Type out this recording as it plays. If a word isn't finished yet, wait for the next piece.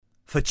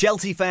For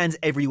Chelsea fans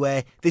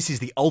everywhere, this is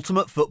the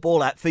ultimate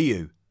football app for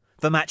you.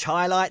 For match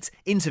highlights,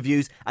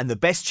 interviews and the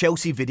best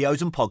Chelsea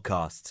videos and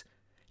podcasts.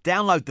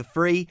 Download the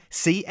free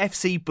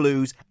CFC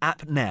Blues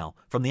app now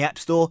from the App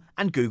Store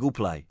and Google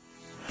Play.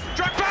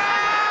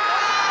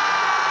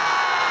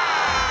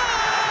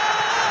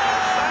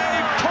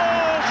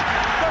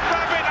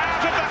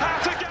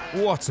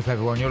 What's up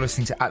everyone, you're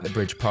listening to At The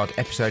Bridge Pod,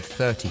 episode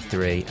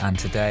 33, and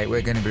today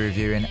we're going to be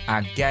reviewing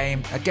our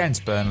game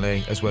against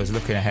Burnley, as well as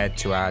looking ahead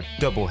to our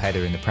double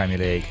header in the Premier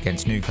League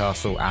against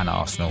Newcastle and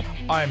Arsenal.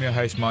 I am your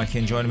host Mikey,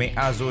 and joining me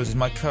as always is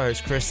my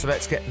co-host Chris, so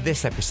let's get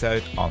this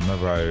episode on the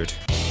road.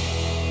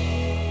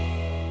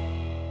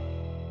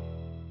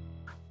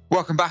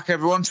 Welcome back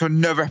everyone to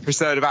another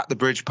episode of At The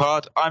Bridge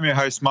Pod. I'm your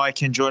host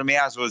Mikey, and joining me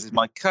as always is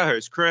my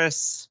co-host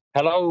Chris.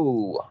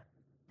 Hello.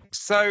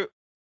 So,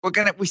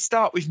 we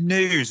start with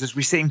news, as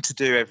we seem to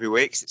do every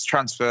week. It's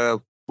transfer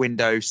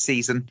window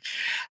season,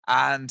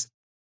 and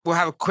we'll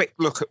have a quick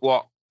look at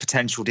what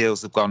potential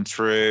deals have gone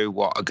through,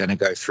 what are going to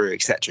go through,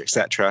 etc.,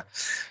 etc.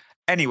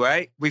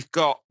 Anyway, we've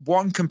got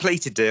one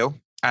completed deal,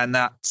 and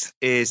that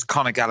is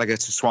Conor Gallagher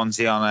to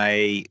Swansea on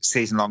a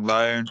season-long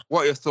loan.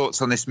 What are your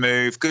thoughts on this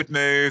move? Good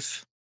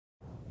move?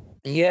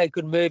 Yeah,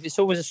 good move. It's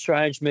always a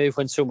strange move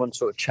when someone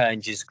sort of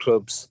changes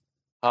clubs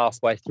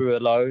halfway through a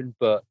loan,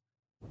 but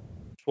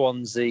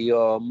Swansea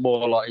are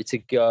more likely to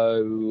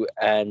go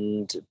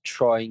and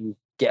try and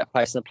get a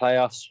place in the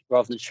playoffs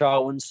rather than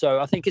Charlton. So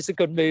I think it's a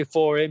good move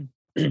for him.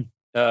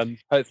 Hopefully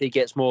he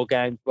gets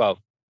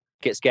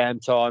gets game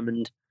time,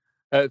 and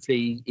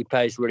hopefully he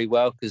plays really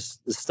well, because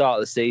the start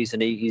of the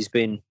season he's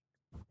been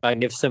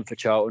magnificent for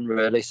Charlton,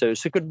 really. So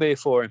it's a good move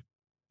for him.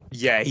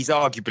 Yeah, was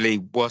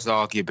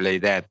arguably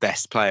their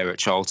best player at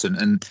Charlton.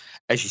 And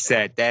as you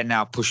said, they're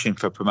now pushing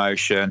for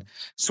promotion.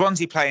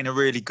 Swansea playing a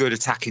really good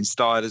attacking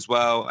style as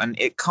well. And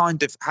it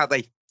kind of, how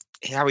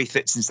he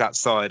fits into that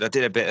side. I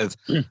did a bit of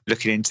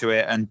looking into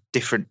it, and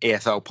different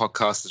EFL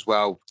podcasts as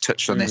well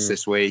touched on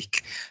this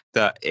week,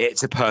 that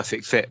it's a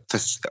perfect fit for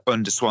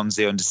under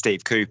Swansea, under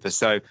Steve Cooper.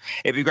 So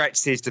it'd be great to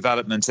see his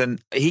development.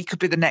 And he could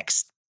be the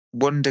next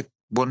wonder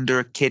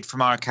kid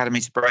from our academy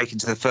to break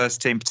into the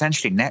first team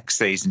potentially next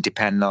season,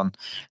 depending on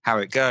how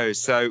it goes.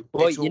 So,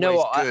 well, you know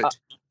what?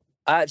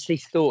 I actually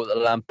thought that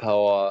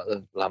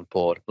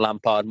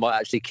Lampard might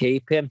actually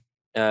keep him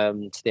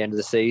to the end of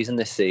the season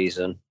this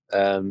season.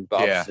 But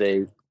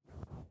obviously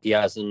he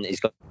hasn't. He's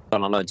gone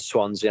on loan to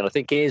Swansea, and I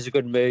think it is a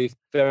good move.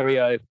 Very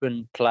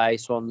open play,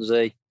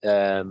 Swansea.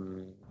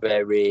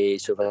 Very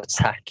sort of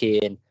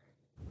attacking.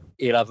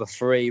 He'll have a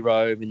free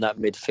roam in that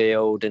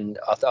midfield, and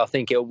I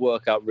think it'll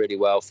work out really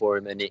well for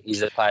him, and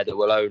he's a player that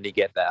will only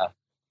get better.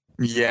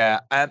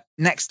 Yeah.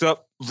 Next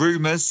up,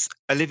 rumours.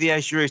 Olivier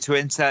Giroud to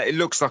Inter. It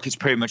looks like it's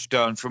pretty much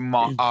done from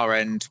our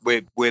end.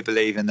 We're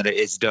believing that it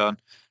is done.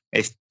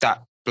 If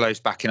that blows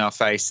back in our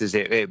faces,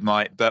 it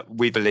might, but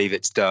we believe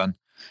it's done.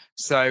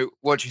 So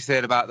what do you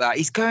feel about that?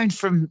 He's going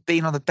from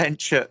being on the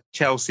bench at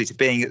Chelsea to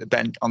being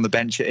on the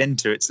bench at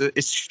Inter.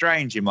 It's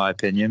strange in my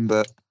opinion,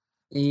 but...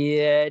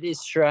 Yeah, it is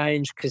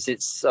strange, because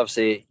it's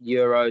obviously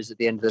Euros at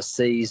the end of the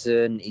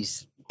season.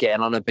 He's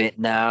getting on a bit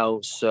now,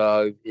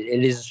 so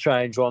it is a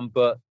strange one.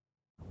 But,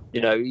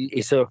 you know,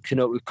 he's hooking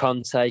up with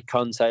Conte.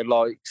 Conte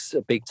likes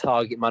a big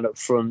target man up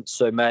front,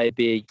 so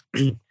maybe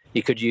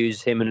you could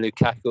use him and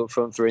Lukaku up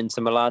front for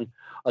Inter Milan.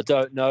 I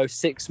don't know.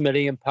 £6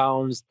 million,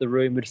 the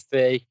rumoured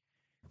fee.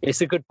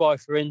 It's a good buy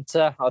for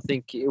Inter. I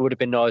think it would have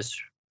been nice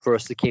for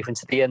us to keep him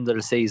to the end of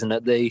the season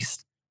at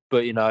least.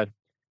 But, you know,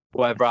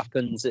 whatever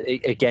happens,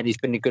 again, he's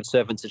been a good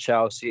servant to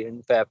Chelsea,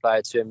 and fair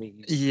play to him.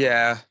 He's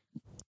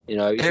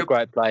a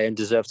great player and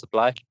deserves to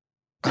play.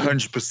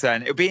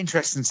 100%. It'll be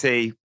interesting to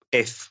see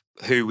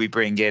who we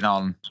bring in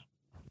on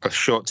a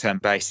short-term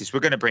basis. We're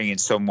going to bring in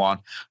someone.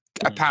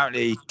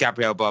 Apparently,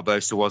 Gabriel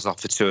Barbosa was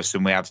offered to us,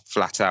 and we have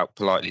flat out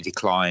politely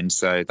declined.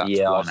 So that's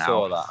one out. I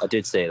saw that. I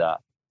did see that.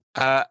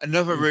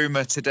 Another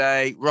rumour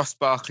today: Ross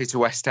Barkley to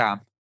West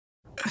Ham.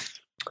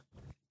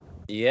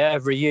 Yeah,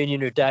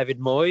 reunion with David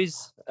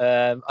Moyes.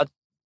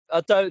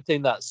 I don't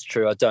think that's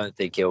true. I don't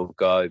think he'll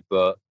go,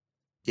 but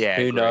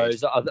who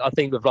knows? I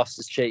think we've lost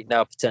his cheek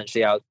now,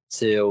 potentially out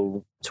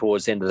till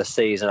towards the end of the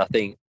season. I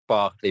think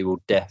Barkley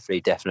will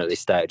definitely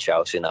stay at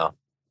Chelsea now.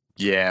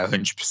 Yeah,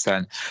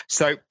 100%.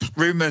 So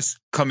rumours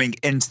coming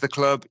into the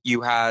club.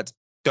 You had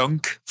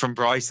Dunk from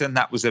Brighton.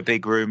 That was a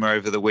big rumour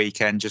over the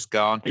weekend, just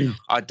gone.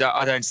 I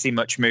don't see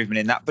much movement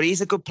in that, but he's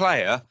a good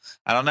player,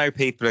 and I know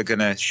people are going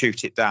to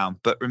shoot it down.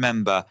 But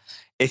remember,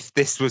 if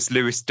this was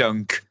Lewis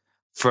Dunk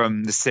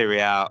from the Serie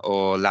A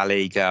or La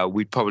Liga,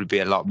 we'd probably be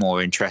a lot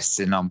more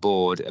interested and on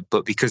board.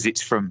 But because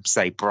it's from,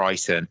 say,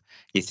 Brighton,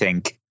 you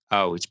think,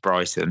 oh, it's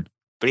Brighton.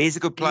 But he's a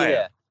good player.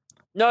 Yeah.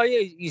 No,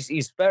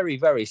 he's very,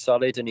 very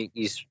solid, and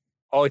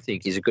I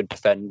think he's a good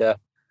defender.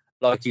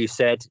 Like you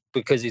said,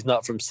 because he's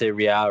not from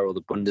Serie A or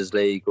the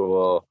Bundesliga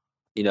or,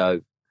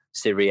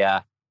 Serie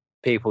A,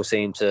 people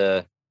seem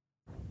to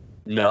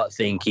not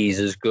think he's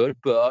as good.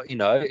 But, he's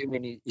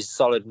a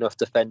solid enough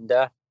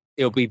defender.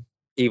 He'll be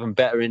even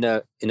better in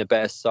a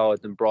better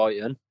side than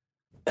Brighton.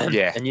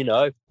 Yeah.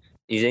 And,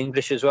 he's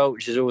English as well,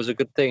 which is always a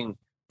good thing.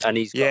 And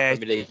he's got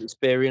Premier League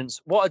experience.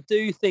 What I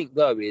do think,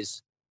 though,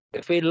 is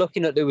if we're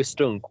looking at Lewis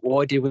Dunk,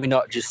 why did we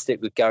not just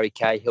stick with Gary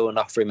Cahill and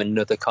offer him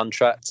another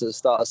contract at the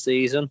start of the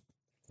season?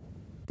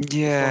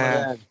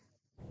 Yeah.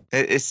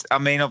 I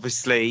mean,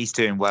 obviously, he's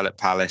doing well at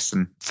Palace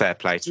and fair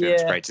play to him.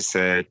 It's great to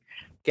see.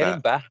 Get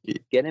him back.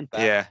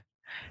 Yeah.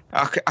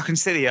 I can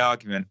see the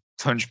argument,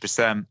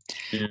 100%.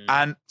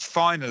 And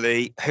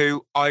finally,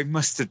 who I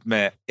must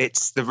admit,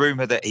 it's the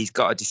rumour that he's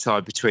got to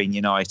decide between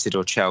United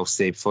or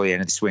Chelsea before the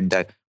end of this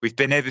window. We've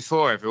been here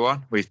before,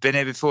 everyone. We've been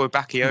here before with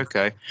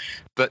Bakayoko.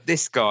 But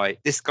this guy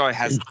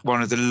has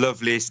one of the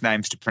loveliest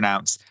names to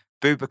pronounce,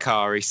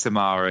 Boubakary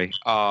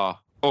Soumare.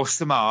 Or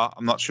Samar,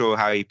 I'm not sure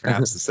how he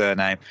pronounced the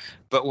surname,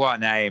 but what a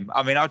name.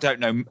 I mean, I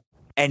don't know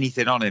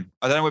anything on him.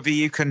 I don't know whether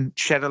you can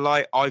shed a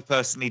light. I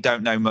personally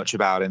don't know much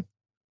about him.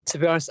 To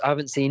be honest, I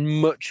haven't seen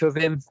much of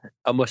him,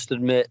 I must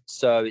admit.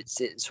 So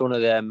it's one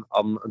of them.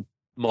 I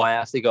might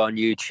have to go on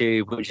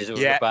YouTube, which is a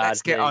bad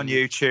let's get on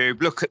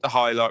YouTube, look at the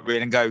highlight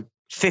reel and go,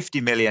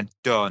 50 million,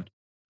 done.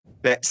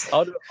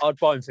 I'd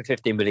buy him for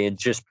 50 million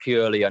just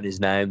purely on his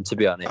name, to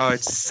be honest. Oh,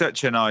 it's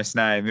such a nice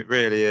name. It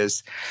really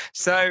is.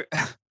 So...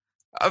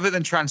 Other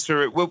than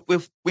transfer,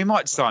 we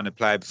might sign a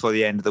player before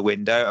the end of the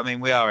window. I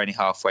mean, we are only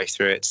halfway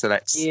through it, so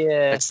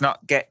let's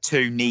not get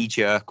too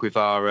knee-jerk with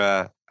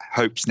our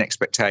hopes and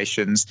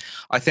expectations.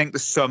 I think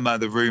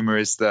the rumour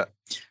is that,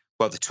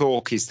 the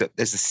talk is that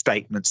there's a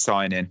statement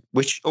signing,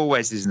 which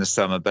always is in the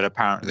summer, but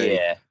apparently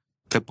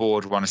the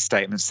board want a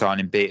statement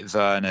signing, be it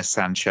Werner,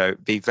 Sancho.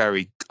 I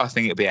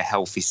think it'll be a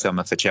healthy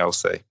summer for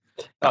Chelsea.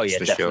 That's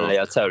definitely.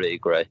 Sure. I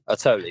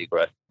totally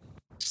agree.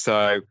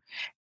 So...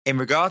 in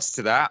regards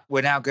to that,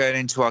 we're now going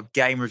into our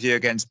game review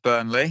against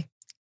Burnley.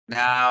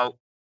 Now,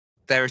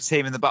 they're a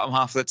team in the bottom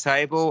half of the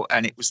table,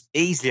 and it was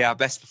easily our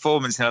best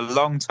performance in a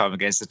long time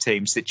against a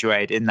team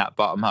situated in that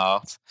bottom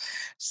half.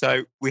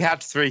 So we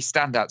had 3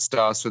 standout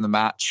stars from the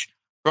match,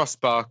 Ross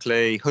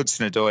Barkley,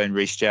 Hudson-Odoi and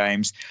Reece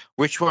James.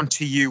 Which one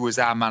to you was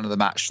our man of the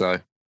match, though?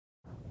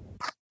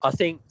 I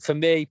think, for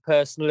me,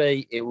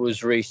 personally, it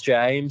was Reece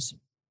James.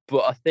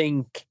 But I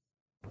think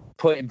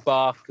putting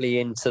Barkley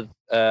into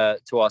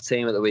to our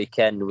team at the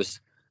weekend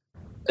was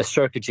a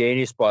stroke of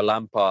genius by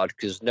Lampard,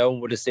 because no one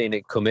would have seen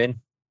it come in,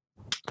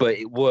 but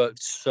it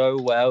worked so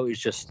well. It's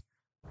just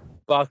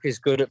Barkley's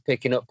good at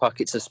picking up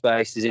pockets of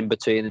space. He's in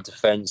between the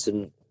defence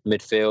and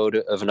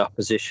midfield of an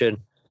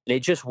opposition, and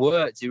it just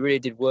worked. It really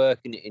did work,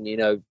 and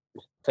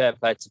fair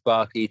play to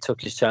Barkley. He took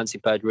his chance. He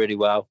played really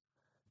well.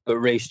 But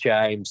Reece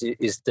James,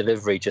 his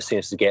delivery just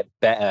seems to get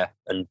better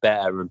and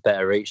better and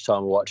better each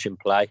time we watch him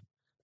play.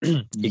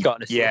 He got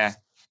an assist.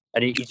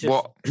 And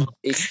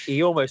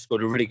he almost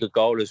scored a really good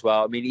goal as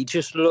well. I mean, he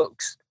just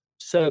looks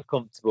so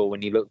comfortable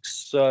and he looks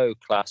so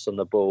class on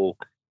the ball.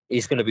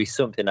 He's going to be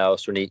something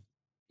else when he,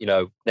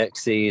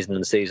 next season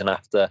and the season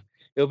after.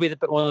 He'll be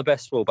one of the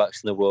best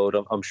fullbacks in the world.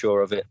 I'm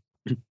sure of it.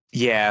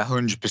 Yeah,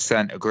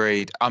 100%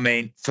 agreed. I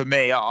mean, for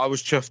me, I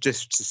was chuffed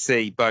just to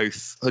see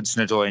both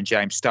Hudson-Odoi and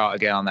James start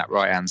again on that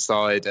right-hand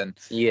side. And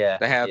they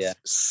have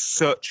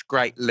such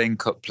great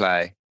link-up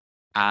play.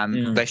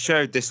 And they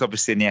showed this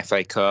obviously in the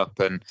FA Cup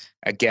and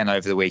again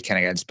over the weekend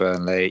against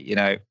Burnley.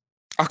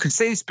 I can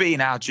see this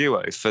being our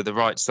duo for the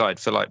right side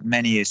for like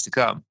many years to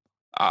come.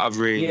 I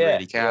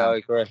really can. Yeah, I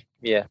agree.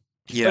 Yeah.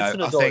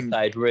 I think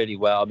played really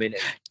well.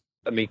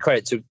 I mean,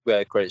 credit to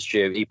where credit's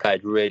due. He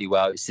played really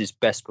well. It's his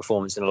best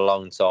performance in a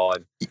long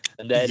time.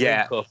 And their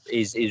link-up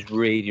is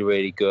really,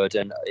 really good.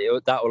 And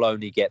that will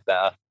only get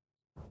better.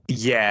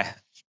 Yeah.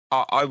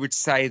 I would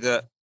say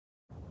that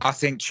I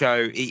think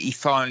Cho, he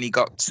finally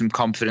got some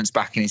confidence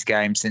back in his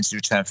game since his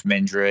return from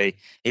injury.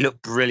 He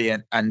looked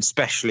brilliant, and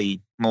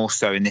especially more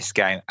so in this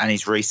game and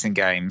his recent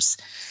games.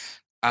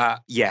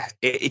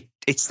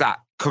 It's that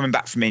coming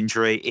back from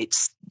injury.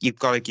 You've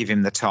got to give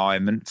him the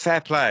time, and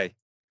fair play.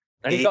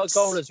 And he got a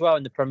goal as well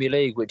in the Premier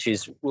League, which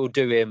will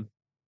do him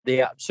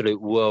the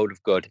absolute world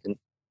of good. And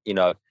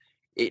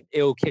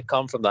he'll kick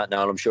on from that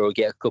now, and I'm sure he'll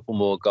get a couple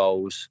more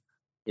goals.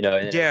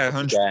 In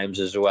games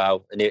as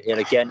well. And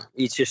again,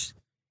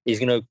 he's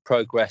going to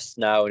progress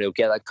now, and he'll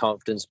get that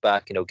confidence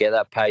back, and he'll get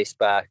that pace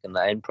back and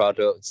that end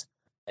product,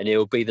 and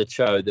he'll be the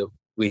Cho that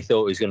we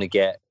thought he was going to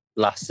get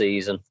last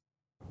season.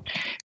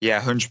 Yeah,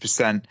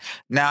 100%.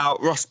 Now,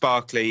 Ross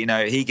Barkley,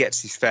 he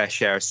gets his fair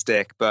share of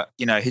stick, but,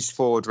 his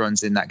forward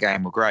runs in that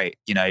game were great.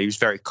 He was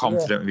very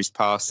confident with his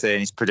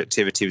passing, his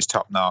productivity was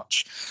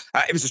top-notch.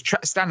 It was a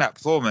standout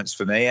performance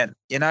for me, and,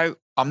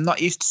 I'm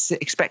not used to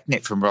expecting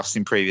it from Ross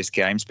in previous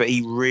games, but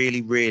he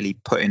really, really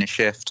put in a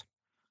shift.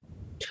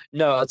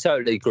 No, I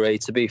totally agree.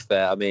 To be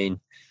fair, I mean,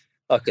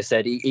 like I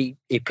said, he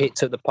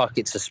picked up the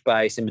pockets of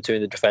space in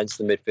between the defence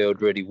and the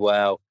midfield really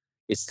well.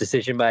 His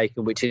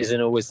decision-making, which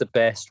isn't always the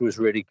best, was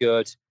really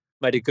good.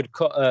 Made a good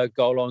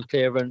goal on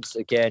clearance.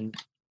 Again,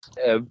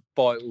 a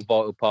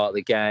vital part of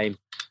the game.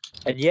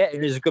 And it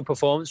was a good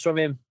performance from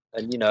him.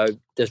 And,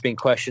 there's been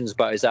questions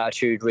about his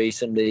attitude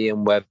recently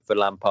and whether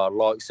Lampard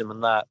likes him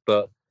and that.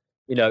 But,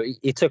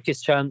 he took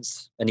his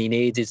chance and he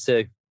needed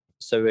to.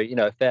 So,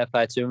 fair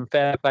play to him.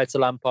 Fair play to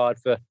Lampard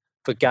for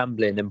for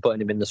gambling and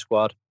putting him in the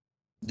squad.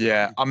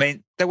 Yeah, I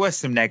mean, there were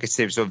some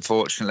negatives,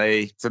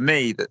 unfortunately, for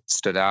me that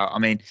stood out. I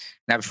mean,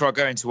 now before I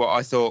go into what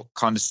I thought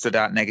kind of stood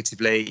out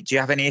negatively, do you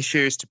have any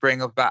issues to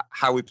bring up about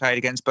how we played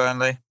against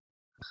Burnley?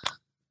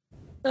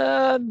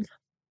 I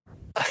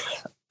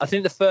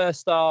think the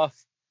first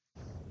half,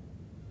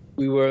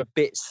 we were a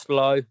bit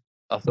slow.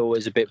 I thought it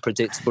was a bit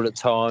predictable at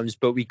times,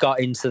 but we got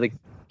into the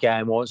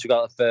game once we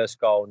got the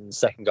first goal and the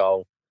second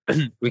goal.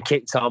 We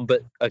kicked on,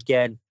 but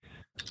again,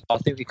 I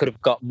think we could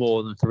have got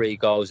more than 3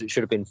 goals. It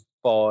should have been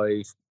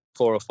 4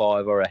 or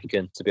 5, I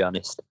reckon, to be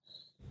honest.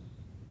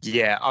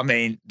 Yeah, I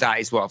mean, that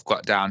is what I've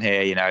got down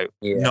here,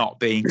 not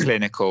being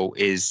clinical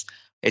it's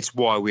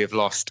why we have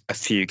lost a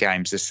few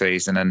games this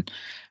season. And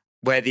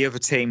where the other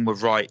team were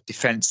right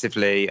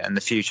defensively and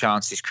the few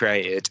chances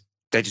created,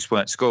 they just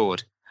weren't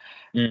scored.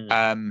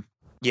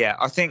 Yeah,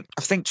 I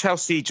think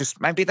Chelsea just,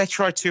 maybe they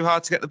tried too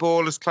hard to get the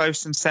ball as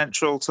close and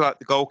central to like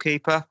the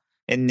goalkeeper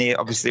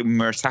obviously when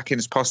we're attacking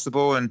as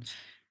possible. And,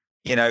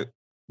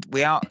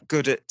 we aren't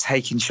good at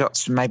taking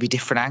shots from maybe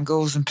different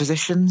angles and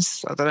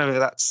positions. I don't know if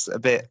that's a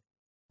bit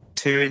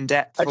too in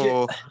depth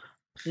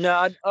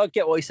No, I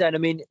get what you're saying. I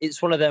mean,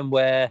 it's one of them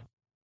where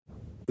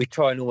we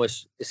try and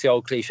almost, it's the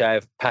old cliche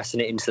of passing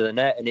it into the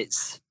net, and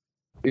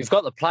we've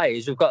got the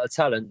players, we've got the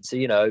talent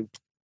to,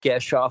 get a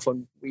shot off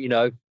on,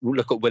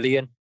 look at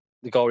Willian,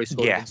 the goal he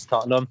scored against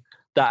Tottenham.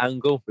 That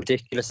angle,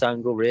 ridiculous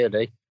angle,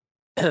 really.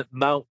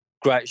 Mount,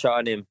 great shot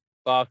on him.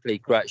 Barkley,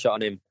 great shot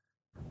on him.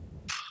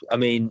 I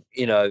mean,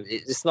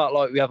 it's not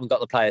like we haven't got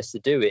the players to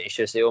do it. It's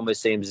just, it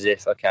almost seems as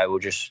if, okay, we'll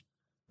just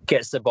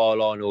get to the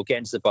ball on or get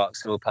into the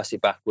box and we'll pass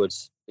it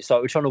backwards. It's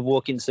like we're trying to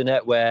walk into the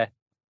net where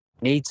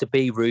we need to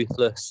be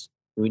ruthless.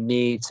 We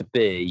need to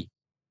be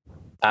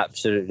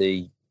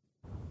absolutely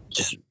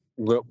just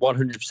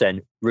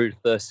 100%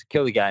 ruthless,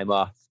 kill the game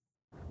off,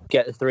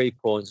 get the 3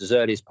 points as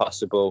early as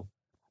possible.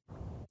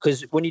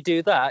 Because when you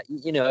do that,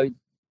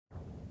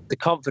 the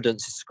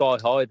confidence is sky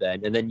high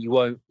then, and then you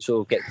won't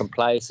sort of get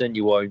complacent,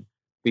 you won't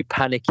be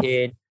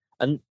panicking.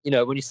 And,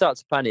 when you start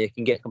to panic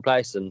and get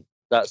complacent,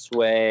 that's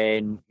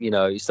when,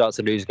 you start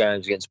to lose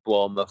games against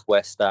Bournemouth,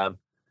 West Ham,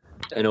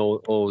 and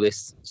all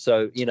this.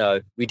 So,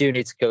 we do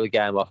need to kill the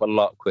game off a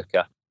lot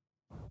quicker.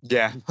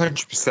 Yeah,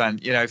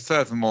 100%.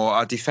 Furthermore,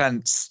 our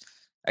defence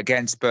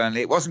against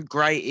Burnley, it wasn't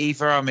great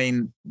either. I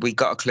mean, we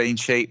got a clean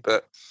sheet,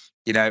 but,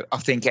 I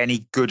think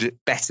any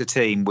better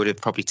team would have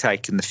probably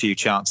taken the few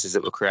chances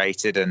that were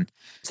created. And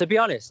to be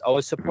honest, I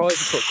was surprised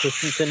to put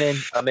Christensen in.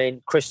 I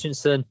mean,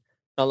 Christensen,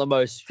 not the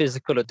most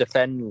physical of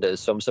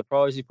defenders, so I'm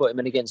surprised he put him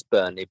in against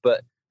Burnley.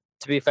 But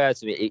to be fair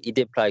to me, he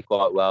did play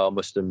quite well, I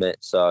must admit,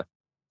 so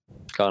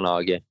can't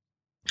argue.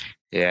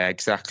 Yeah,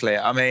 exactly.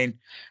 I mean,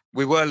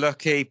 we were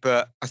lucky,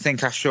 but I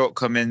think our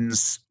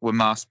shortcomings were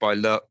masked by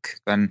luck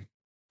and,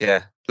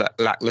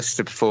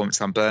 lackluster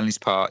performance on Burnley's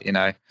part,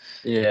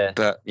 Yeah.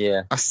 But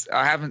yeah,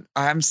 I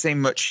haven't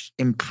seen much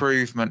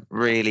improvement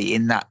really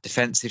in that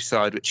defensive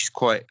side, which is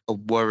quite a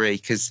worry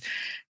because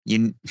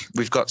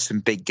we've got some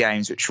big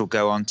games which we'll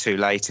go on to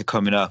later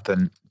coming up,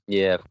 and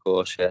yeah, of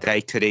course, yeah, they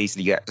could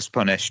easily get us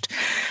punished.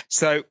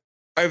 So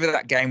over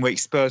that game week,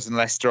 Spurs and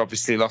Leicester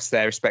obviously lost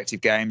their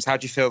respective games. How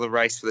do you feel the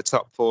race for the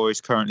top 4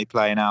 is currently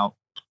playing out?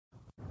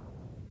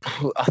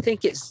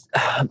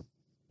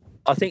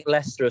 I think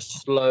Leicester are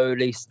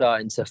slowly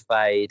starting to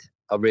fade.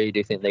 I really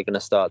do think they're going to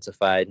start to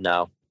fade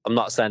now. I'm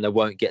not saying they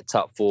won't get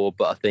top 4,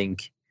 but I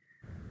think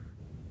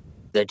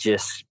they're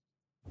just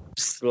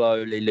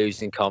slowly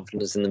losing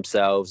confidence in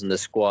themselves and the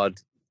squad.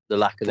 The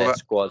lack of their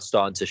squad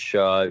starting to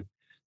show.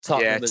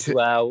 Tottenham as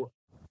well.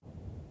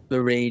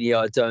 Mourinho,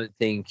 I don't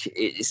think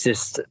it's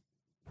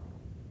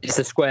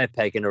a square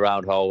peg in a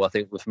round hole. I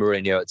think with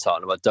Mourinho at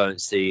Tottenham, I don't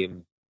see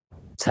him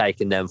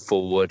taking them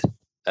forward.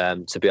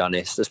 To be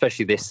honest,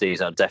 especially this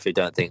season, I definitely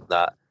don't think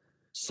that.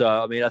 So,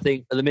 I mean, I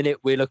think at the minute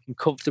we're looking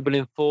comfortable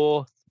in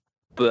 4th,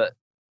 but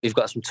we've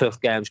got some tough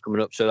games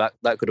coming up, so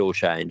that could all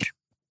change.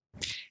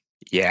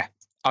 Yeah.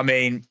 I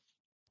mean,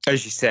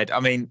 as you said,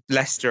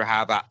 Leicester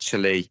have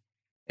actually,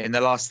 in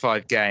the last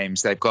 5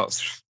 games, they've got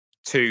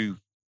 2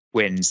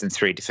 wins and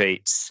 3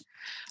 defeats.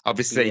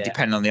 Obviously,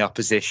 depending on the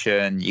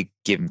opposition, you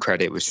give them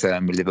credit with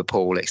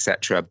Liverpool,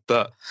 etc.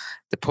 But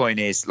the point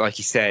is, like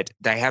you said,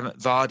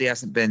 Vardy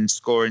hasn't been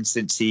scoring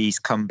since he's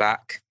come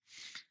back.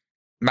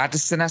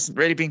 Maddison hasn't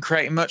really been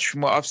creating much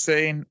from what I've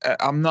seen.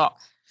 I'm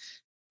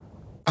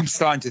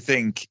starting to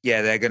think,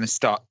 they're going to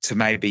start to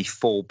maybe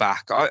fall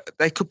back.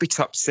 They could be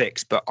top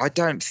 6, but I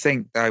don't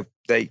think they're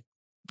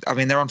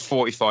on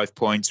 45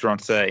 points. We're on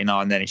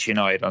 39, then it's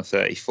United on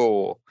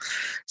 34.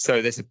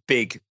 So there's a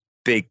big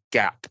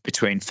gap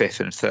between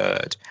 5th and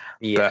 3rd.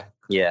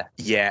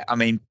 Yeah. I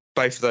mean,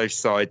 both of those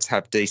sides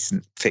have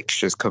decent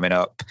fixtures coming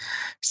up.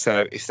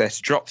 So if they're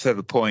to drop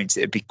further points,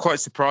 it'd be quite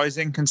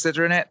surprising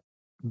considering it.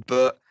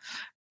 But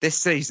this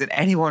season,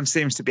 anyone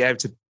seems to be able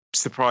to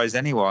surprise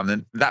anyone.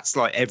 And that's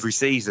like every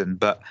season.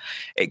 But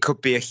it could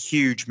be a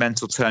huge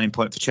mental turning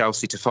point for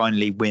Chelsea to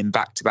finally win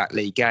back-to-back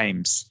league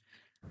games.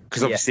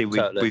 Because obviously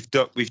we've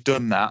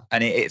done that.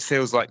 And it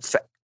feels like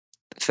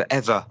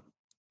forever,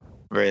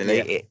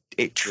 really.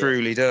 It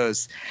truly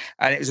does.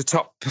 And it was a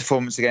top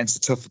performance against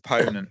a tough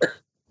opponent.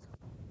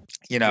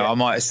 I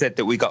might have said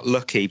that we got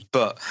lucky,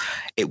 but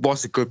it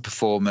was a good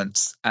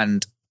performance.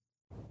 And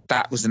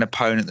that was an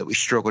opponent that we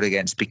struggled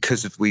against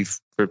because of we've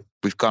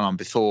gone on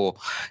before.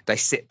 They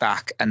sit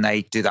back and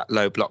they do that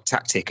low block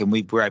tactic, and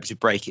we were able to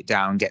break it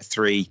down and get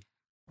three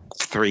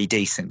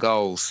decent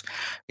goals.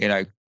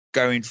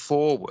 Going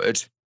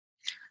forward,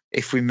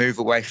 if we move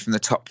away from the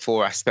top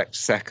four aspect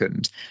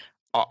second,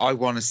 I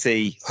want to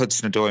see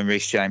Hudson-Odoi and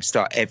Reece James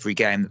start every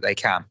game that they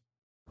can.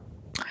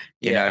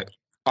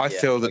 I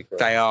feel that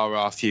they are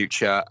our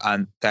future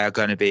and they are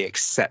going to be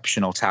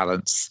exceptional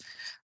talents.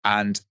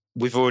 And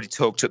we've already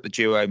talked up the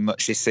duo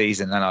much this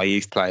season and our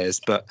youth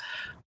players, but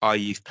our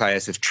youth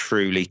players have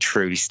truly,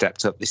 truly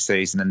stepped up this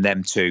season. And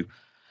them too,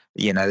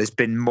 there's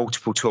been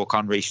multiple talk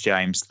on Reece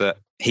James that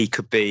he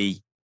could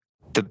be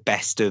the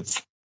best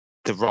of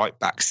the right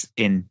backs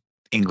in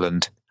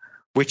England,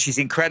 which is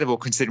incredible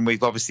considering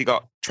we've obviously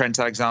got Trent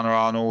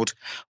Alexander-Arnold,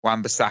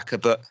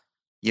 Wan-Bissaka, but,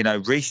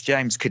 Reece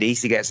James could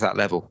easily get to that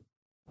level.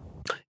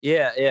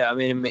 Yeah. I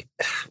mean,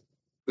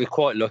 we're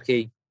quite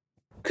lucky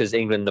because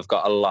England have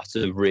got a lot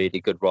of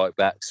really good right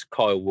backs.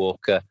 Kyle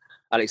Walker,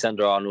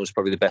 Alexander-Arnold is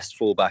probably the best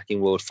fullback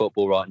in world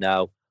football right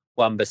now.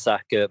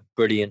 Wan-Bissaka,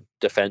 brilliant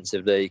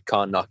defensively,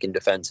 can't knock him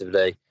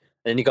defensively.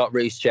 And then you got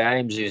Reece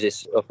James, who's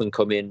this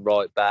up-and-coming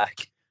right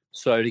back,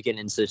 slowly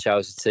getting into the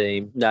Chelsea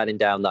team, nailing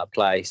down that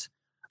place.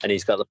 And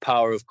he's got the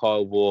power of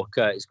Kyle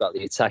Walker, he's got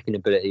the attacking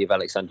ability of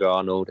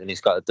Alexander-Arnold, and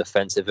he's got the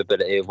defensive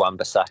ability of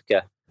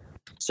Wan-Bissaka.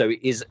 So it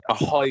is a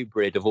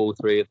hybrid of all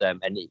three of them,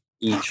 and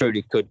he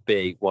truly could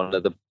be one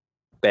of the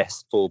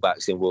best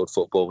fullbacks in world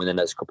football in the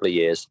next couple of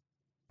years.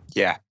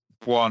 Yeah,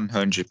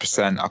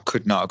 100%. I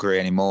could not agree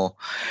anymore.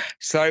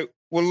 So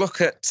we'll look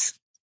at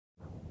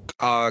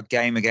our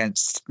game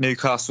against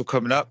Newcastle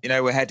coming up.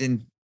 We're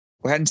heading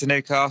to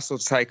Newcastle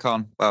to take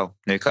on,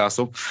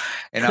 Newcastle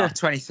in our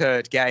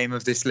 23rd game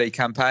of this league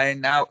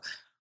campaign. Now,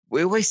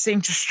 we always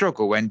seem to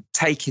struggle when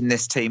taking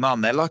this team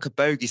on. They're like a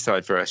bogey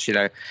side for us,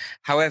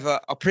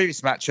 However, our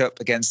previous matchup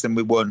against them,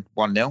 we won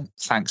 1-0,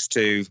 thanks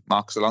to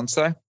Marcos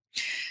Alonso.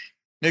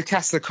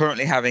 Newcastle are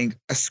currently having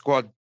a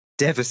squad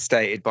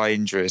devastated by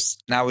injuries.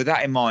 Now, with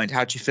that in mind,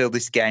 how do you feel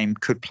this game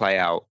could play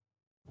out?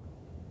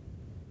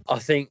 I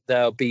think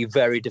they'll be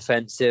very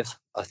defensive.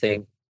 I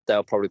think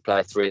they'll probably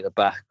play three at the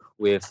back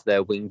with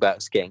their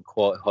wing-backs getting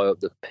quite high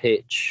up the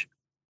pitch.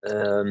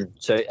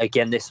 So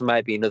again, this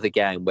may be another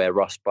game where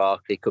Ross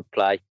Barkley could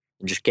play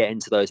and just get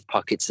into those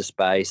pockets of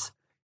space.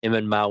 Him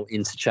and Mount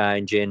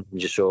interchanging and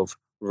just sort of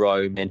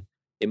roaming.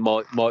 It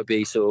might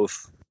be sort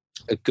of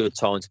a good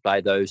time to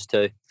play those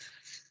two.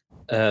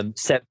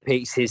 Set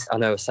pieces, I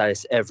know I say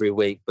this every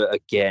week, but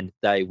again,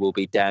 they will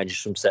be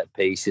dangerous from set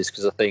pieces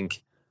because I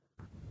think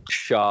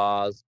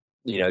Shah,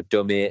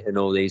 Dummett and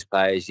all these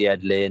players,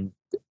 Yedlin,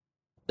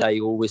 they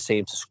always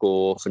seem to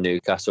score for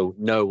Newcastle.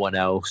 No one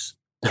else.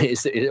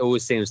 It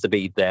always seems to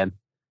be them.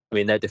 I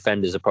mean, their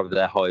defenders are probably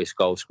their highest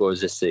goal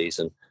scorers this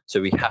season.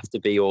 So we have to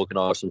be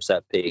organised from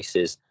set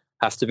pieces,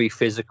 have to be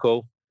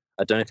physical.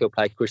 I don't know if he'll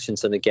play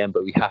Christensen again,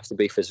 but we have to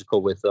be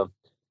physical with them.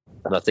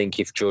 And I think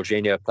if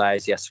Jorginho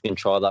plays, he has to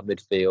control that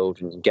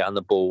midfield and get on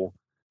the ball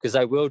because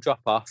they will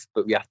drop off,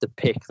 but we have to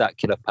pick that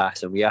killer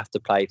pass and we have to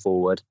play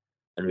forward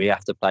and we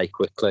have to play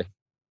quickly.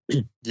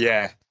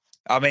 Yeah.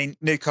 I mean,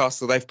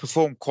 Newcastle, they've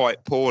performed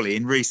quite poorly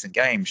in recent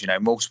games,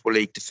 multiple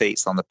league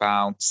defeats on the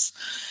bounce.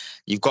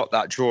 You've got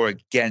that draw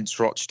against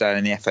Rochdale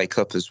in the FA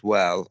Cup as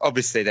well.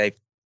 Obviously, they've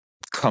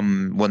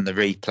won the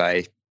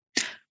replay,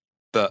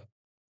 but,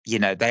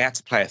 they had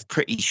to play a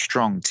pretty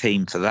strong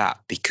team for that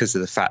because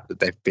of the fact that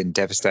they've been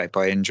devastated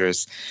by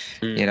injuries.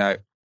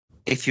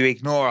 If you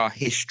ignore our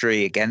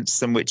history against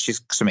them, which is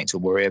something to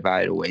worry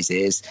about, it always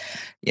is,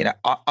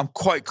 I'm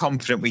quite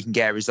confident we can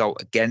get a result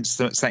against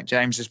them at St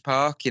James's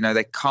Park.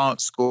 They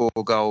can't score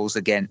goals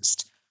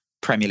against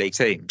Premier League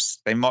teams.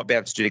 They might be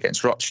able to do it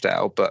against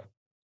Rochdale, but,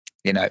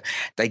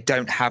 they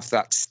don't have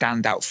that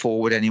standout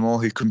forward anymore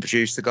who can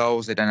produce the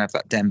goals. They don't have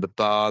that Demba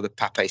Ba, the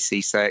Pape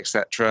Cisse,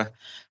 etc.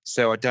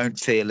 So I don't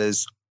feel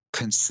as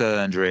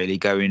concerned really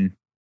going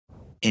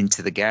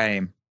into the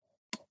game.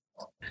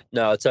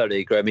 No, I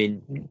totally agree. I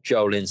mean,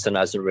 Joelinton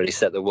hasn't really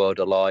set the world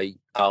alight.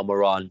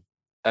 Almiron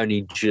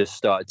only just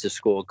started to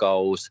score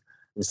goals.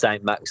 And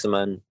Saint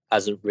Maximin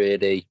hasn't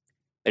really.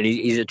 And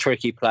he's a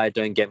tricky player,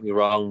 don't get me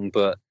wrong.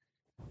 But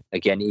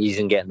again, he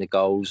isn't getting the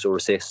goals or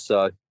assists.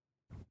 So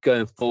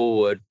going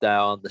forward, they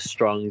aren't the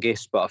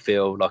strongest. But I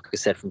feel, like I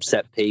said, from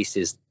set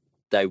pieces,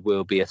 they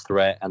will be a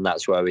threat. And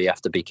that's where we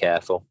have to be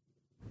careful.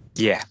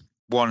 Yeah,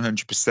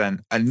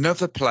 100%.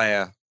 Another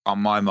player on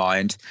my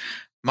mind,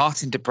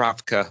 Martin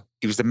Dubravka.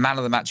 He was the man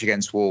of the match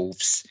against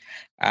Wolves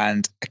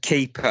and a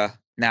keeper.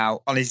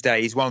 Now, on his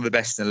day, he's one of the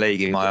best in the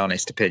league, in my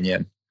honest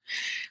opinion.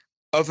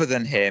 Other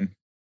than him,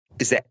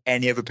 is there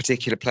any other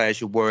particular players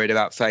you're worried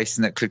about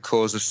facing that could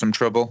cause us some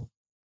trouble?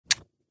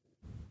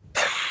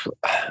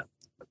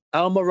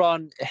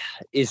 Almiron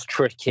is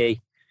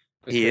tricky.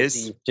 He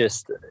is.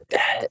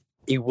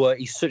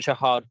 He's such a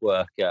hard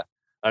worker.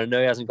 I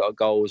know he hasn't got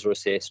goals or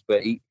assists,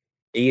 but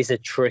he is a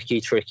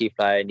tricky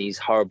player, and he's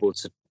horrible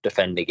to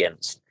defend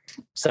against.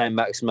 Saint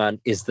Maximin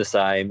is the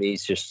same.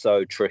 He's just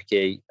so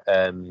tricky.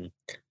 Other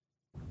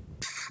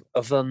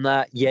than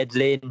that,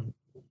 Yedlin,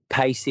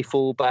 pacey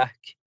fullback,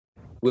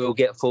 will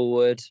get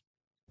forward.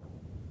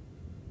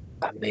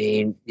 I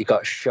mean, you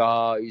got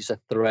Shaw, who's a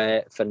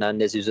threat,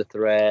 Fernandez, who's a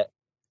threat.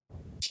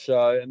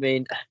 So, I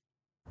mean,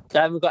 they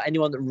haven't got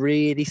anyone that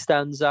really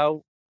stands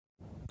out,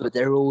 but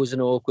they're always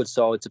an awkward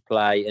side to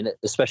play, and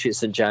especially at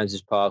St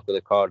James's Park, where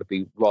the crowd will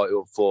be right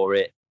up for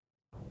it.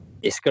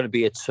 It's going to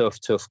be a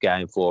tough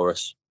game for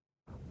us.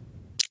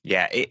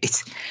 Yeah,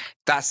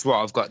 that's what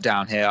I've got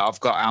down here.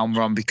 I've got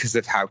Almiron because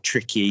of how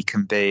tricky he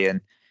can be,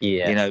 and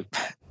you know,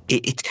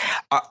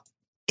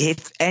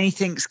 if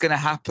anything's going to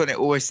happen, it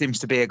always seems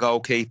to be a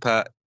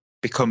goalkeeper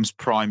becomes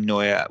prime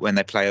Neuer when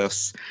they play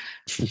us.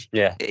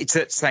 Yeah, it's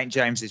at St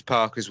James's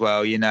Park as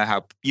well. You know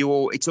how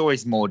it's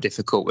always more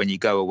difficult when you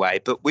go away,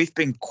 but we've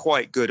been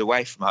quite good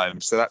away from home,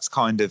 so that's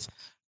kind of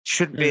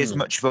shouldn't be as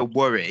much of a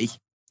worry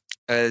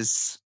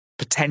as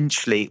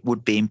potentially it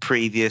would be in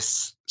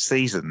previous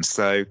seasons.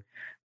 So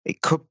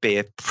it could be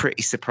a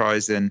pretty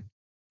surprising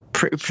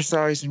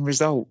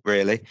result,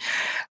 really.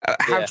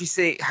 How do you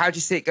see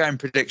it going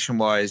prediction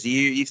wise? Are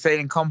you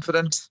feeling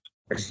confident?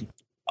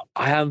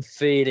 I am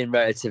feeling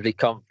relatively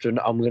confident.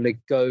 I'm going to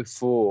go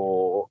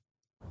for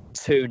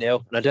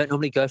 2-0, and I don't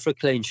normally go for a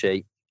clean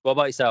sheet. What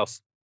about yourself?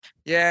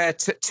 Yeah,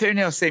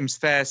 2-0 seems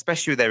fair,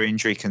 especially with their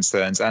injury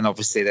concerns, and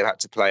obviously they've had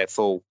to play a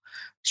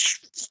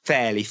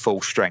fairly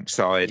full strength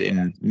side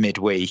in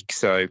midweek.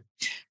 So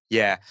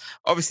yeah,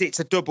 obviously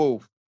it's a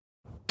double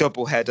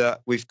header.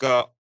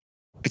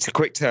 It's a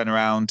quick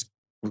turnaround.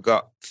 We've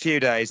got a few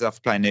days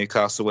after playing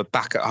Newcastle. We're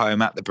back at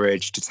home at the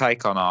Bridge to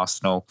take on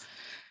Arsenal.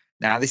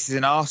 Now, this is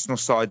an Arsenal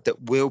side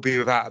that will be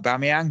without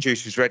Aubameyang due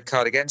to his red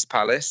card against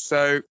Palace.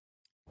 So,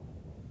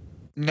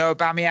 no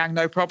Aubameyang,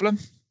 no problem?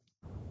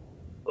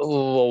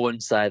 Oh, I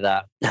wouldn't say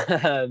that.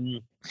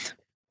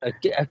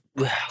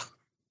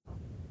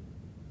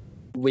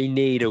 We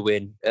need a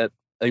win.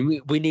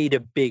 We need a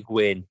big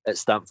win at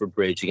Stamford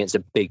Bridge against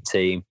a big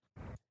team.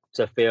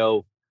 So I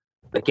feel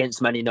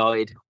against Man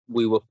United,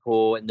 we were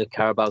poor in the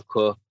Carabao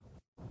Cup,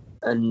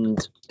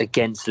 and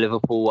against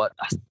Liverpool,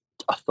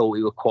 I thought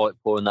we were quite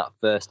poor in that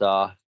first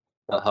half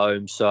at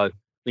home. So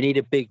we need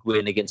a big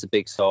win against a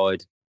big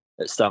side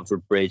at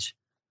Stamford Bridge.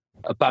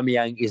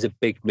 Aubameyang is a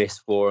big miss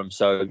for him.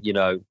 So, you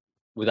know,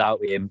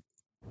 without him,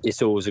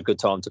 it's always a good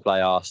time to play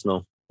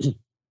Arsenal.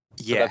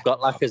 Yeah. They've got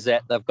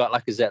Lacazette.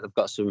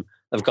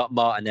 They've got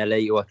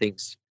Martinelli, who I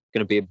think's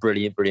going to be a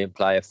brilliant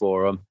player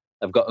for them.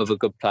 They've got other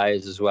good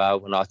players as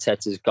well, and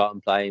Arteta's got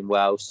them playing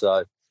well.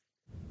 So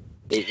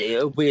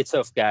it'll be a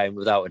tough game,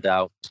 without a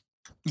doubt.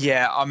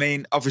 Yeah, I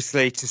mean,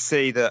 obviously, to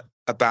see that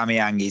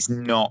Aubameyang is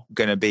not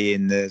going to be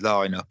in the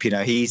lineup, you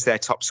know, he's their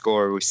top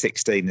scorer with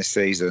 16 this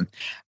season,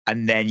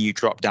 and then you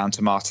drop down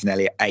to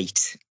Martinelli at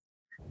 8.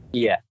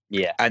 Yeah.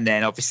 And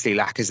then obviously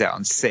Lacazette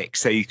on 6,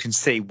 so you can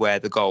see where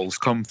the goals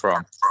come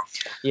from.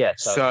 Yeah.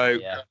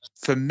 Totally,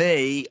 for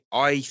me,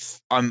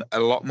 I'm a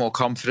lot more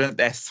confident.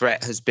 Their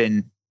threat has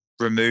been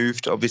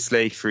removed,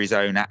 obviously, for his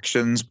own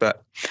actions,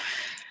 but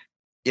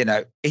you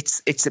know,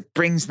 it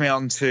brings me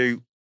on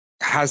to,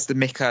 has the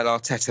Mikel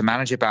Arteta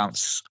manager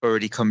bounce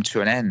already come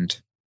to an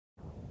end?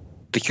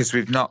 Because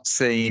we've not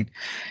seen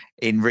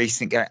in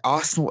recent games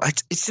Arsenal.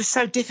 It's just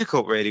so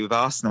difficult, really, with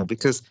Arsenal,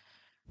 because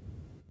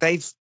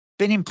they've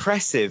been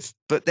impressive,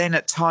 but then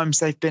at times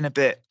they've been a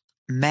bit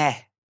meh.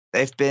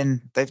 They've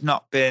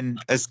not been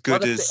as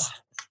good as.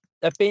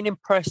 They've been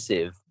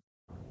impressive,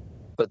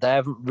 but they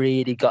haven't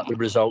really got the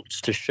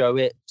results to show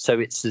it. So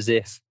it's as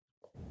if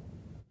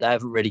they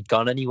haven't really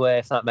gone anywhere,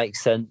 if that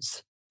makes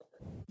sense.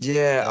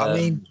 Yeah, I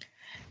mean,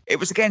 it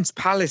was against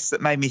Palace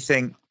that made me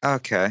think,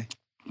 okay.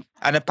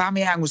 And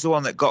Aubameyang was the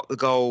one that got the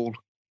goal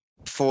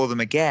for them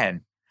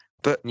again.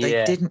 But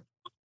they didn't,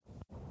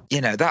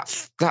 you know,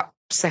 that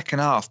second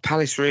half,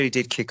 Palace really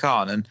did kick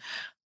on, and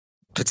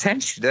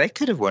potentially they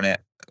could have won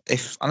it.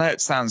 I know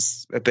it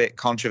sounds a bit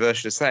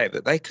controversial to say,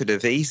 but they could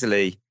have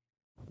easily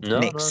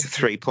nicked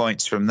 3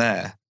 points from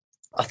there.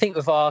 I think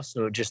with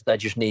Arsenal, they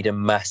just need a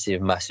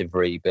massive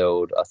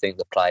rebuild. I think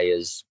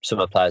some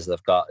of the players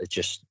they've got are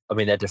just, I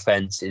mean, their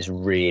defence is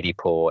really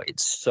poor.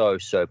 It's so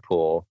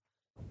poor.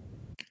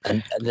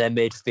 And their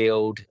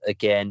midfield,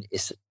 again,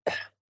 it's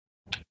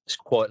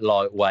quite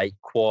lightweight,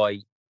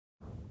 quite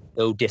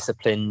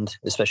ill-disciplined,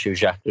 especially with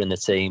Xhaka in the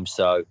team.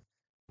 So,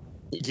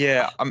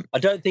 yeah, I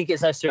don't think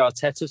it's necessarily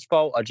Arteta's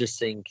fault. I just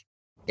think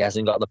he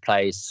hasn't got the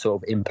players to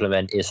sort of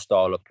implement his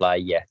style of play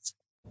yet.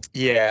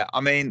 Yeah,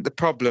 I mean, the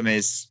problem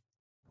is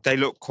they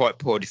look quite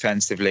poor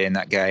defensively in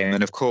that game.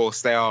 And of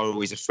course, they are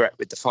always a threat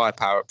with the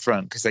firepower up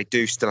front, because they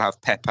do still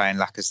have Pepe and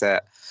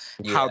Lacazette.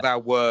 Yeah. How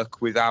they'll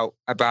work without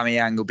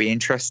Aubameyang will be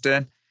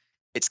interesting.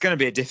 It's going to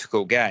be a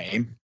difficult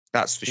game,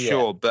 that's for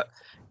sure, but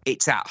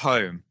it's at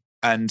home.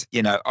 And,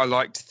 you know, I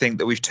like to think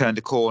that we've turned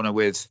a corner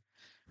with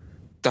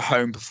the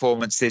home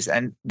performances,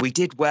 and we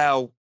did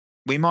well.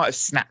 We might have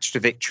snatched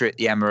a victory at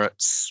the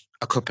Emirates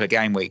a couple of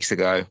game weeks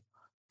ago,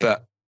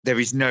 but there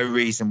is no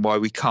reason why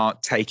we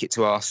can't take it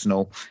to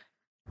Arsenal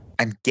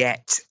and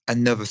get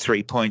another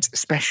 3 points,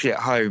 especially at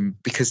home,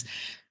 because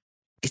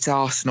it's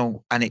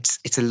Arsenal and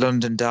it's a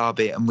London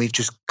derby, and we've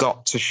just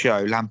got to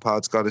show,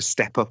 Lampard's got to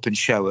step up and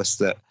show us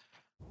that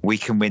we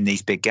can win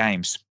these big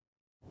games.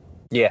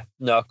 Yeah,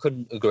 no, I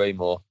couldn't agree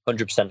more.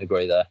 100%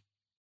 agree there.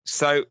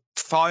 So,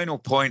 final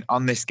point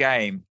on this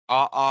game.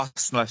 Are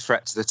Arsenal a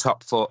threat to the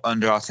top 4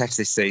 under Arteta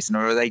this season,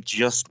 or are they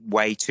just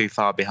way too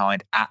far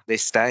behind at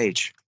this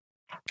stage?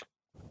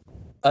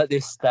 At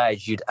this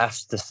stage, you'd have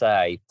to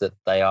say that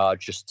they are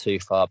just too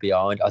far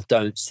behind. I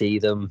don't see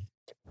them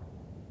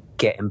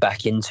getting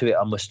back into it,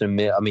 I must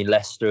admit. I mean,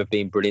 Leicester have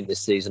been brilliant this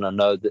season. I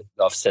know that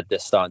I've said they're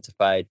starting to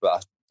fade,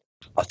 but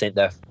I think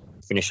they'll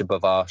finish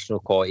above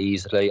Arsenal quite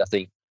easily. I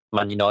think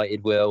Man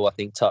United will. I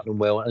think Tottenham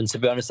will. And to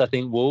be honest, I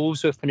think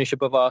Wolves will finish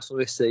above Arsenal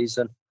this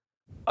season.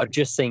 I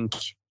just think,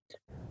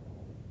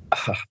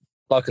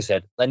 like I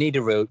said, they need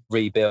a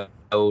rebuild.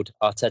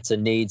 Arteta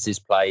needs his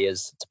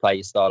players to play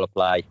his style of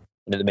play.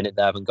 And at the minute,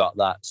 they haven't got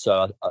that.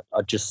 So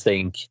I just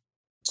think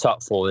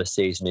top 4 this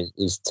season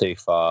is too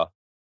far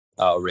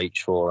out of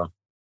reach for them.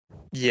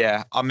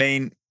 Yeah, I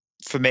mean,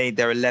 for me,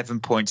 they're 11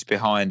 points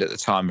behind at the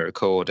time of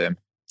recording.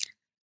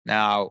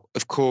 Now,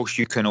 of course,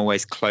 you can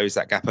always close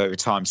that gap over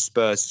time.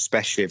 Spurs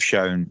especially have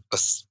shown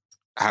us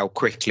how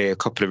quickly a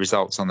couple of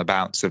results on the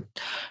bounce have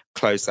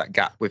closed that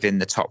gap within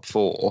the top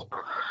 4.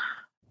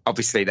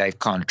 Obviously, they've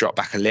kind of dropped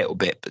back a little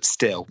bit, but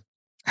still,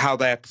 how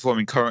they're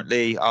performing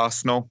currently,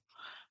 Arsenal,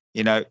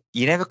 you know,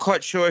 you're never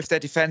quite sure if their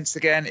defence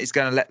again is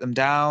going to let them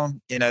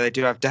down. You know, they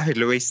do have David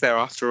Luiz there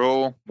after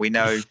all. We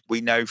know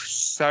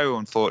so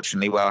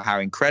unfortunately well how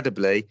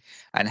incredibly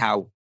and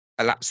how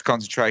a lapse of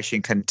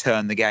concentration can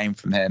turn the game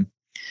from him.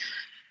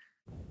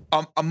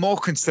 I'm more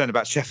concerned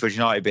about Sheffield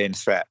United being a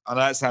threat. I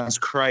know it sounds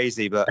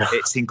crazy, but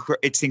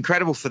it's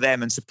incredible for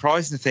them and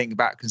surprising to think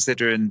about,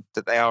 considering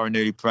that they are a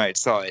newly promoted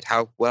side,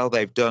 how well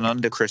they've done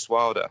under Chris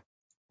Wilder.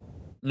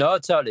 No, I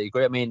totally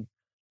agree. I mean,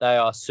 they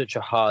are such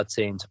a hard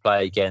team to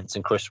play against,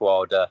 and Chris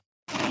Wilder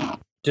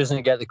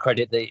doesn't get the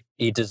credit that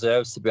he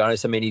deserves, to be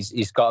honest. I mean,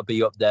 he's got to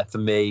be up there for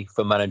me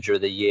for Manager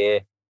of the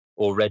Year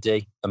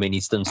already. I mean,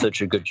 he's done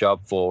such a good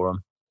job for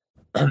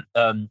them.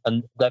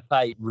 And they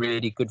play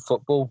really good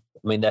football.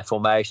 I mean, their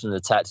formation and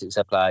the tactics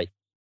they play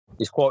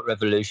is quite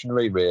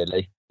revolutionary,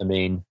 really. I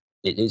mean,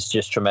 it's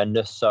just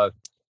tremendous. So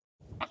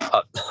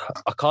I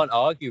can't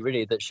argue,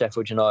 really, that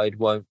Sheffield United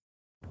won't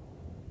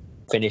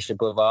finish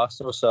above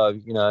Arsenal. So,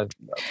 you know,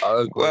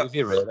 I agree with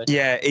you, really.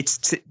 Yeah, it's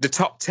the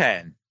top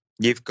 10.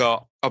 You've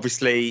got,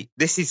 obviously,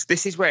 this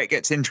is where it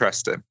gets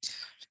interesting.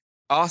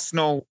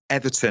 Arsenal,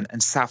 Everton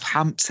and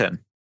Southampton.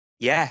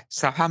 Yeah,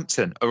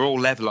 Southampton are all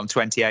level on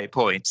 28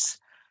 points.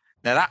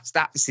 Now,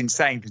 that's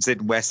insane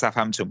considering where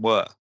Southampton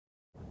were.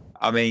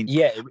 I mean...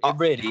 Yeah, it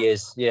really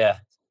is, yeah.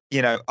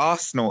 You know,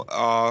 Arsenal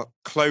are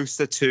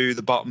closer to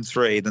the bottom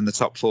 3 than the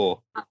top 4.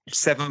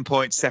 7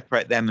 points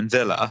separate them and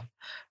Villa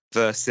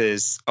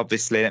versus,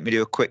 obviously, let me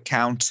do a quick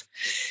count.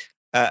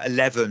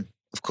 11,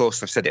 of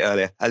course, I've said it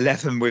earlier.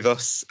 11 with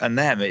us and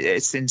them.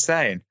 It's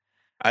insane.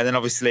 And then,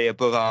 obviously,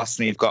 above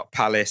Arsenal, you've got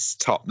Palace,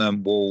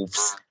 Tottenham,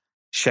 Wolves,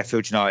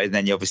 Sheffield United, and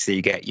then you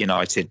get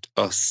United,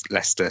 us,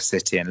 Leicester,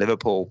 City and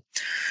Liverpool.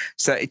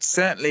 So it's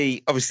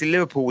certainly, obviously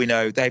Liverpool, we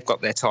know they've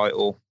got their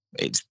title.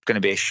 It's going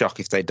to be a shock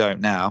if they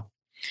don't now.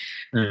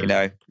 You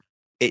know,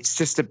 it's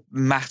just a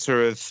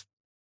matter of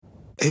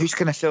who's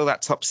going to fill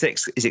that top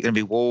 6. Is it going to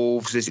be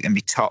Wolves? Is it going to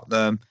be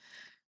Tottenham?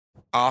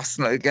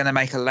 Arsenal are going to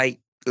make a late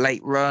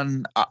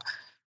run.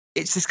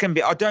 It's just going to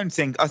be, I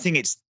think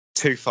it's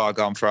too far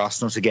gone for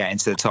Arsenal to get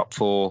into the top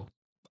 4.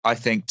 I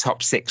think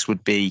top 6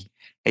 would be,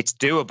 it's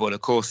doable.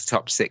 Of course, the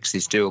top 6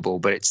 is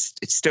doable, but it's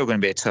still going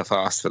to be a tough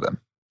ask for them.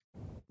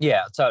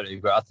 Yeah, I totally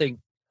agree. I think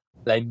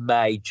they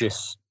may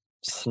just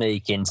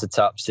sneak into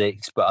top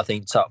 6, but I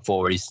think top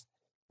 4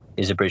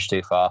 is a bridge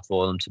too far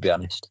for them, to be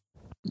honest.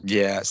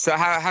 Yeah. So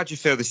how do you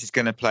feel this is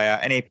going to play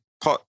out? Any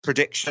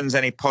predictions?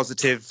 Any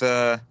positive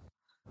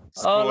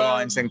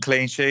scorelines and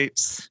clean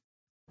sheets?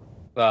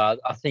 Well,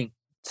 I think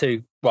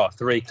 3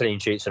 clean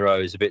sheets in a row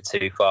is a bit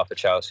too far for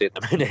Chelsea at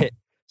the minute.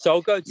 So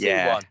I'll go 2-1.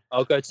 Yeah.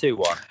 I'll go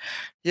 2-1.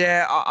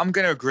 Yeah, I'm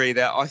going to agree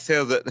there. I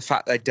feel that the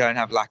fact they don't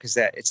have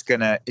Lacazette, it's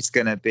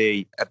gonna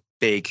be a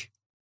big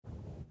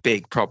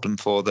problem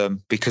for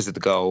them because of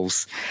the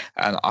goals.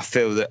 And I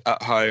feel that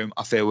at home,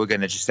 we're going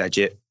to just edge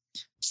it.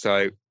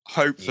 So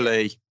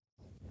hopefully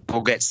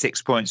we'll get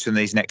 6 points from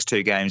these next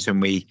 2 games when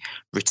we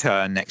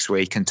return next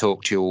week and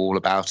talk to you all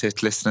about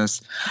it,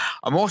 listeners.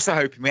 I'm also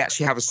hoping we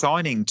actually have a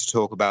signing to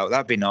talk about.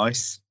 That'd be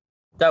nice.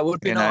 That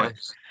would be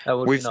nice.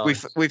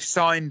 We've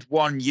signed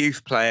one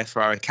youth player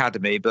for our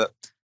academy, but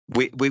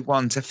we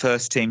want a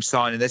first team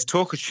signing. There's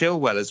talk of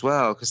Chilwell as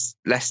well, because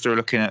Leicester are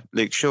looking at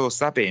Luke Shaw,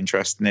 so that'd be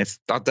interesting. I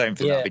don't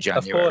think that'd be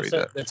January. Of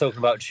course, they're talking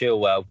about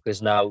Chilwell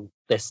because now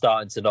they're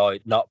starting to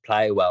not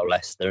play well,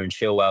 Leicester, and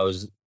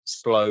Chilwell's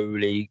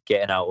slowly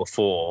getting out of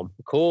form.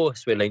 Of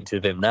course, we're linked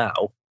with him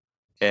now.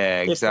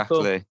 Yeah,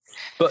 exactly.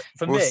 But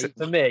for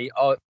me,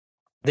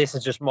 this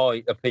is just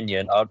my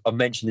opinion. I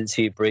mentioned it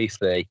to you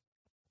briefly.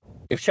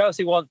 If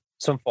Chelsea want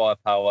some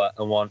firepower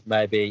and want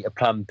maybe a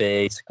plan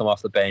B to come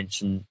off the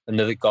bench and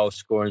another goal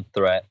scoring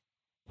threat,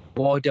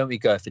 why don't we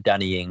go for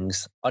Danny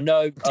Ings? I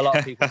know a lot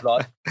of people are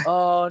like,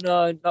 oh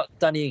no, not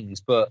Danny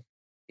Ings, but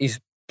he's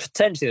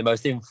potentially the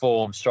most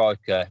informed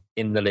striker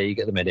in the league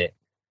at the minute.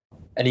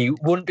 And he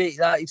wouldn't be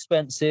that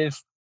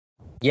expensive.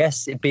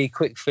 Yes, it'd be a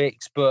quick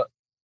fix, but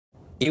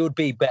he would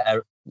be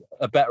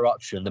a better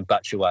option than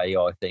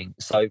Batshuayi, I think.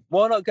 So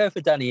why not go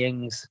for Danny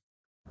Ings?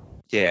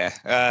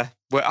 Yeah.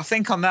 Well, I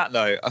think on that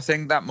though, I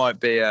think that might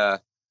be a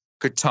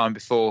good time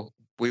before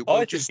we'll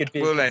end it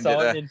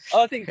there.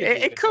 I think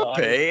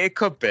it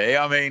could be.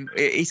 I mean,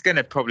 he's going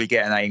to probably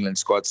get an England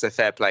squad, so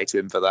fair play to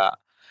him for that.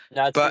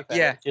 No, but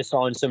yeah, just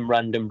sign some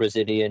random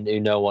Brazilian who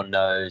no one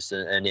knows,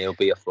 and it'll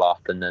be a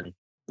flop, and then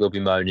we'll be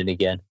moaning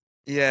again.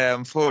 Yeah,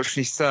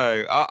 unfortunately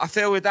so. I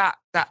feel with that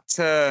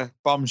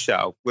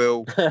bombshell,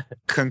 we'll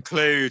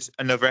conclude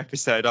another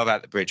episode of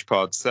At the Bridge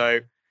Pod.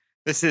 So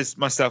this is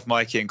myself,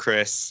 Mikey, and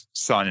Chris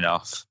signing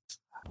off.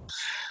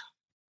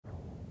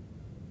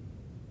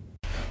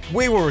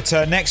 We will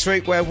return next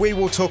week where we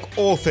will talk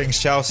all things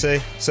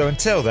Chelsea. So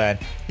until then,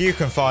 you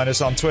can find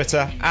us on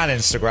Twitter and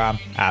Instagram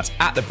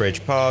at the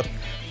Bridge Pod.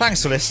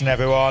 Thanks for listening,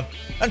 everyone.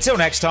 Until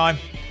next time.